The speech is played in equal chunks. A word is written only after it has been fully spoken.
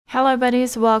Hello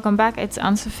buddies, welcome back. It's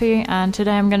Anne-Sophie and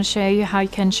today I'm going to show you how you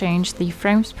can change the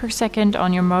frames per second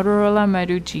on your Motorola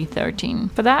Moto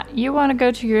G13. For that, you want to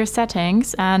go to your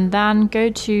settings and then go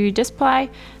to display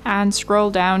and scroll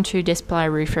down to display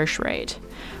refresh rate.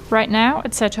 Right now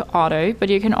it's set to auto, but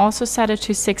you can also set it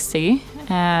to 60,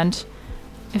 and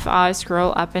if I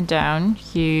scroll up and down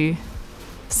you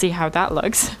see how that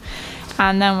looks.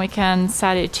 And then we can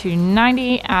set it to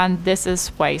 90, and this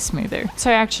is way smoother. So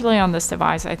actually on this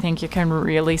device I think you can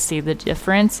really see the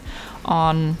difference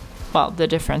on, well, the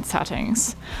different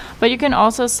settings. But you can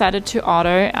also set it to auto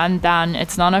and then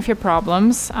it's none of your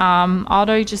problems.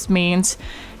 Auto just means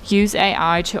use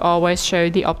AI to always show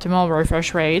the optimal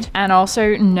refresh rate. And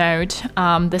also note,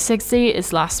 the 60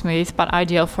 is less smooth but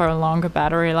ideal for a longer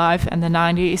battery life, and the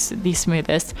 90 is the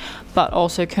smoothest but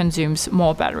also consumes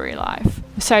more battery life.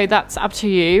 So that's up to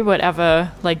you,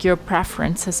 whatever like your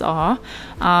preferences are.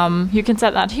 You can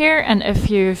set that here, and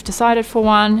if you've decided for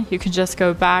one you can just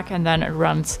go back and then it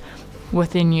runs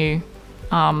within you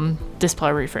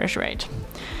display refresh rate.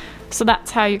 So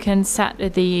that's how you can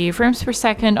set the frames per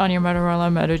second on your Motorola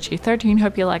Moto G13.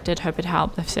 Hope you liked it, hope it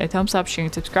helped. If so, thumbs up, share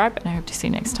and subscribe, and I hope to see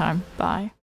you next time. Bye.